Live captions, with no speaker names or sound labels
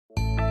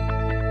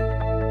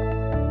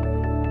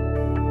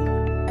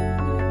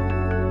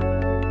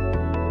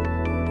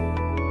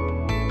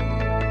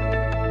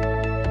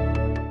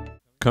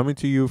Coming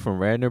to you from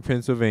Radnor,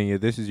 Pennsylvania,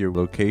 this is your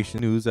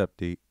location news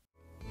update.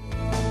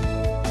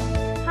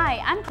 Hi,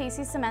 I'm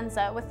Casey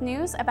Semenza with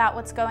news about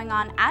what's going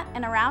on at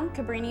and around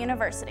Cabrini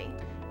University.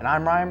 And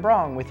I'm Ryan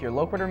Brong with your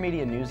Loquitur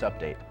Media news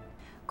update.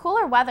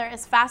 Cooler weather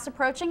is fast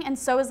approaching, and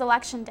so is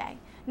Election Day.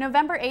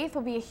 November 8th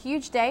will be a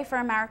huge day for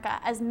America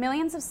as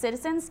millions of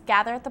citizens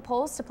gather at the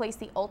polls to place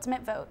the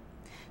ultimate vote.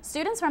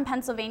 Students from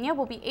Pennsylvania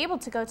will be able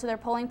to go to their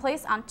polling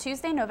place on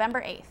Tuesday,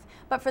 November 8th.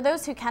 But for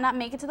those who cannot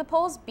make it to the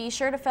polls, be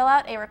sure to fill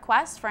out a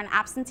request for an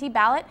absentee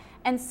ballot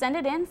and send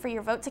it in for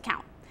your vote to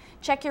count.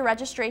 Check your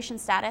registration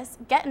status,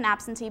 get an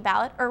absentee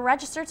ballot, or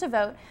register to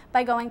vote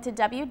by going to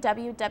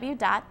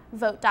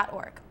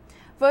www.vote.org.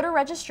 Voter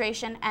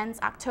registration ends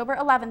October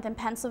 11th in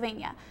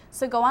Pennsylvania,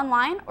 so go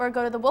online or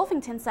go to the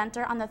Wolfington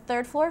Center on the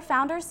 3rd floor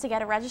Founders to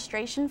get a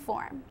registration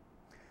form.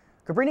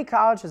 Cabrini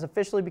College has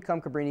officially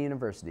become Cabrini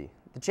University.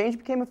 The change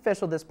became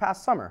official this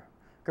past summer.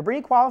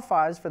 Cabrini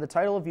qualifies for the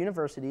title of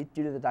university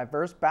due to the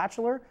diverse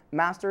bachelor,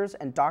 master's,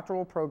 and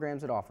doctoral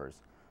programs it offers.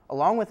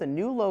 Along with a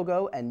new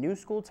logo and new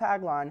school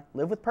tagline,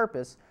 Live with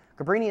Purpose,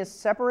 Cabrini has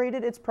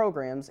separated its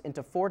programs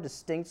into 4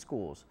 distinct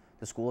schools: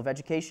 the School of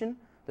Education,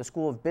 the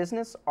School of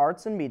Business,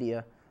 Arts, and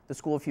Media, the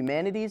School of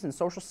Humanities and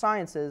Social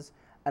Sciences,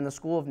 and the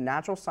School of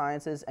Natural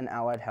Sciences and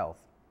Allied Health.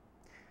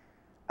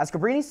 As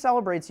Cabrini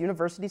celebrates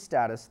university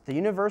status, the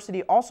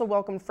university also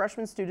welcomed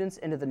freshman students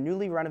into the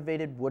newly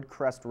renovated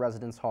Woodcrest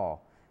Residence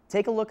Hall.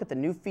 Take a look at the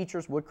new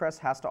features Woodcrest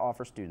has to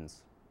offer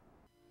students.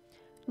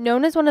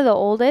 Known as one of the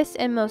oldest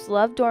and most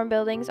loved dorm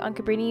buildings on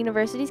Cabrini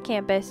University's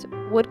campus,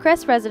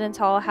 Woodcrest Residence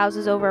Hall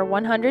houses over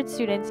 100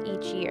 students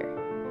each year.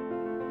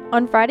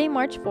 On Friday,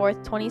 March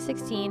 4th,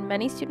 2016,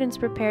 many students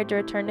prepared to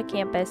return to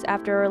campus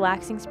after a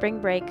relaxing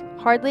spring break,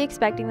 hardly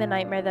expecting the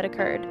nightmare that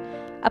occurred.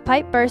 A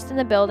pipe burst in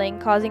the building,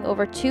 causing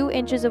over 2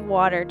 inches of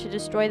water to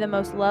destroy the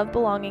most loved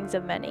belongings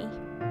of many.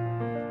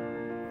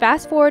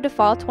 Fast forward to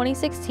fall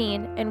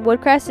 2016, and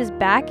Woodcrest is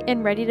back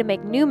and ready to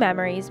make new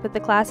memories with the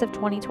class of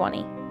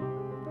 2020.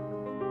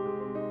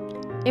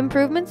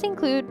 Improvements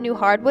include new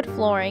hardwood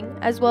flooring,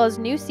 as well as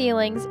new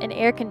ceilings and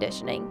air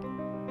conditioning.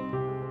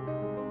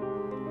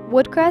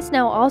 Woodcrest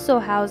now also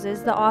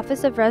houses the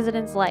Office of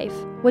Residence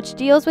Life, which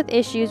deals with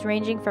issues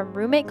ranging from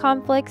roommate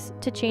conflicts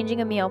to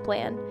changing a meal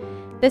plan.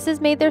 This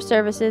has made their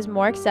services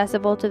more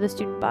accessible to the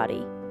student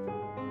body.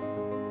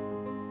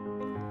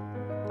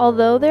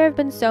 Although there have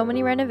been so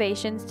many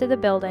renovations to the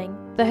building,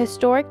 the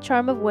historic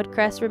charm of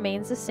Woodcrest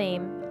remains the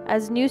same,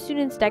 as new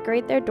students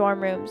decorate their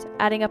dorm rooms,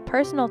 adding a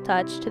personal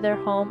touch to their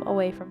home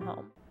away from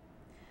home.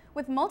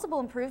 With multiple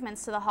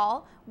improvements to the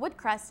hall,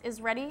 Woodcrest is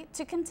ready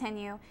to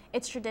continue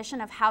its tradition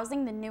of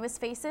housing the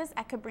newest faces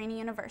at Cabrini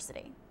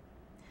University.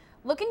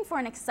 Looking for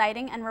an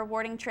exciting and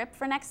rewarding trip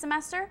for next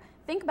semester?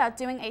 Think about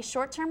doing a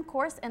short-term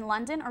course in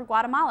London or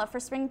Guatemala for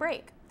spring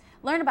break.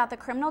 Learn about the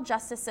criminal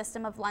justice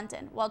system of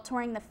London while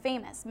touring the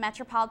famous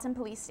Metropolitan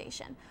Police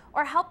Station,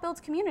 or help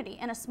build community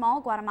in a small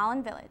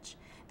Guatemalan village.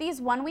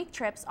 These one-week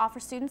trips offer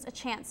students a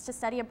chance to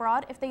study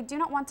abroad if they do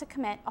not want to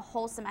commit a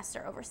whole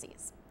semester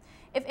overseas.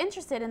 If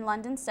interested in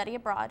London study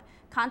abroad,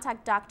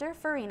 contact Dr.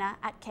 Farina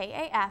at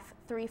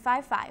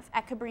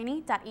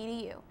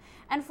KAF355@cabrini.edu.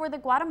 And for the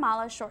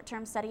Guatemala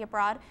short-term study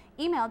abroad,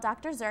 email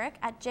Dr. Zurich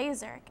at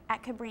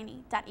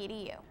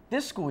jzurich@cabrini.edu.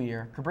 This school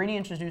year, Cabrini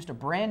introduced a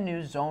brand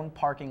new zone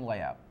parking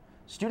layout.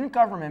 Student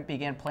government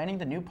began planning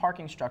the new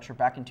parking structure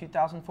back in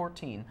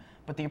 2014,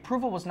 but the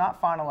approval was not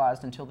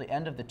finalized until the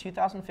end of the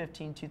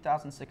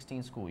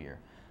 2015-2016 school year.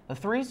 The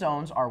 3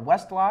 zones are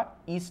West Lot,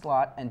 East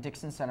Lot, and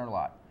Dixon Center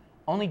Lot.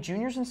 Only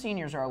juniors and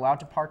seniors are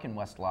allowed to park in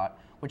West Lot,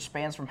 which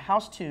spans from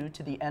House 2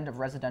 to the end of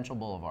Residential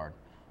Boulevard.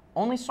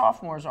 Only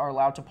sophomores are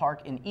allowed to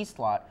park in East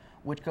Lot,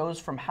 which goes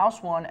from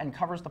House 1 and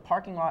covers the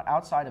parking lot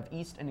outside of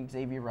East and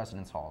Xavier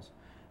residence halls.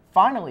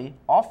 Finally,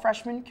 all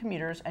freshmen,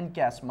 commuters, and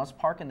guests must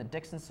park in the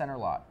Dixon Center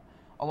Lot.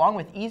 Along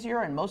with easier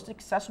and most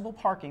accessible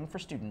parking for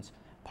students,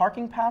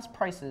 parking pass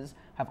prices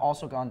have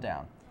also gone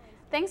down.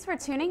 Thanks for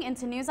tuning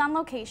into News on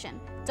Location.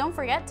 Don't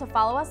forget to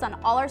follow us on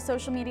all our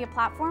social media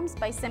platforms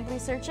by simply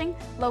searching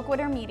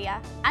Loquitur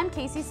Media. I'm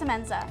Casey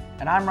Semenza.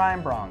 And I'm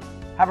Ryan Brong.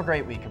 Have a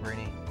great week,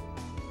 Cabrini.